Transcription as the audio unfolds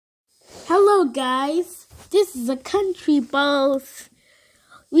Hello guys, this is the countryballs.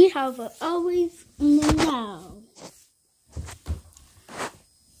 We have always now.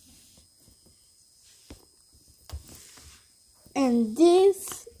 And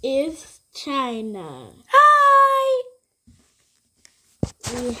this is China. Hi!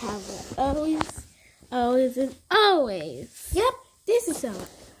 We have always and always. Yep, this is a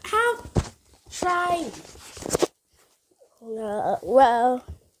have tried. Well,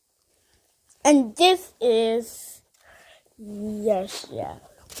 and this is yes.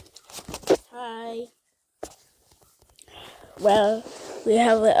 Hi. Well, we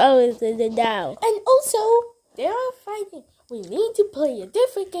have always in the now. And also, they are fighting. We need to play a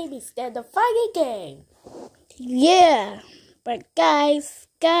different game instead of fighting game. Yeah, but guys.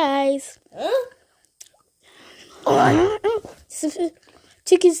 Huh?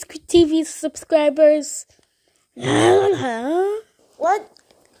 Chickens TV subscribers. What?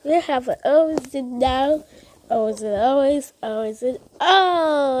 We have always and now, always and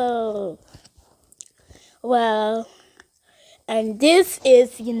oh. Well, and this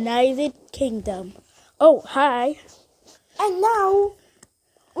is United Kingdom. Oh, hi. And now,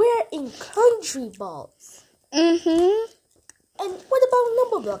 we're in countryballs. Mm-hmm. And what about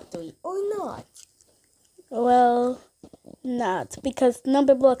number block 3 or not? Well, not, because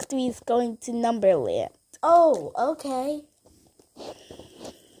number block 3 is going to Numberland. Oh, okay.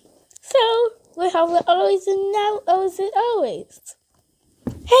 So, we have always and now, always.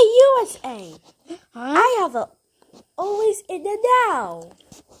 Hey, USA! Huh? I have a always in the now.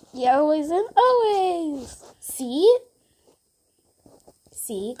 Yeah, always and always. See?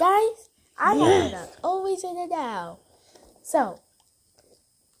 See, guys? I have an always in the now. So,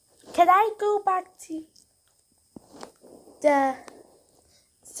 can I go back to the...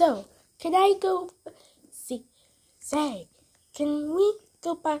 So, can I go... Say, can we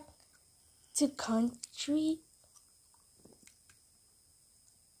go back to country?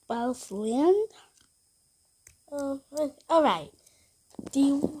 Land? All right. Do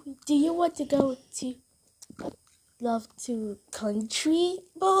you want to go to country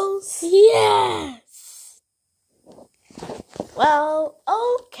balls? Yes! Well,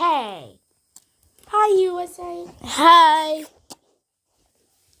 okay. Hi, USA. Hi.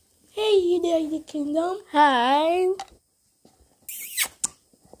 Hey, United Kingdom. Hi.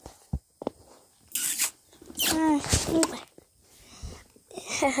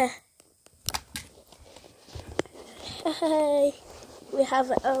 Hi. We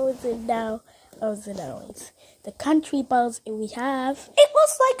have always and now, always and always. The country balls we have. It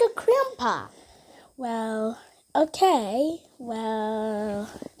looks like a grandpa. Well, okay. Well,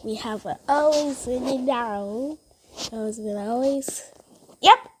 we have always and now, always and always.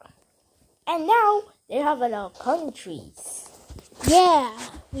 Yep. And now they have it all countries. Yeah,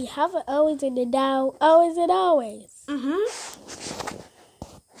 we have always and now, always and always.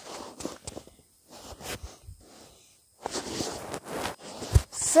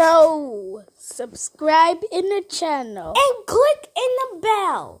 So, subscribe in the channel. And click in the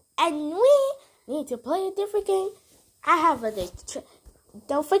bell. And we need to play a different game. I have a...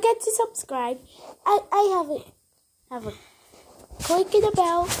 Don't forget to subscribe. I have a... Click in the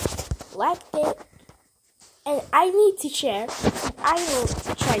bell. Like it. And I need to share. I will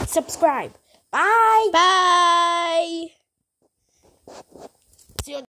try to subscribe. Bye. Bye.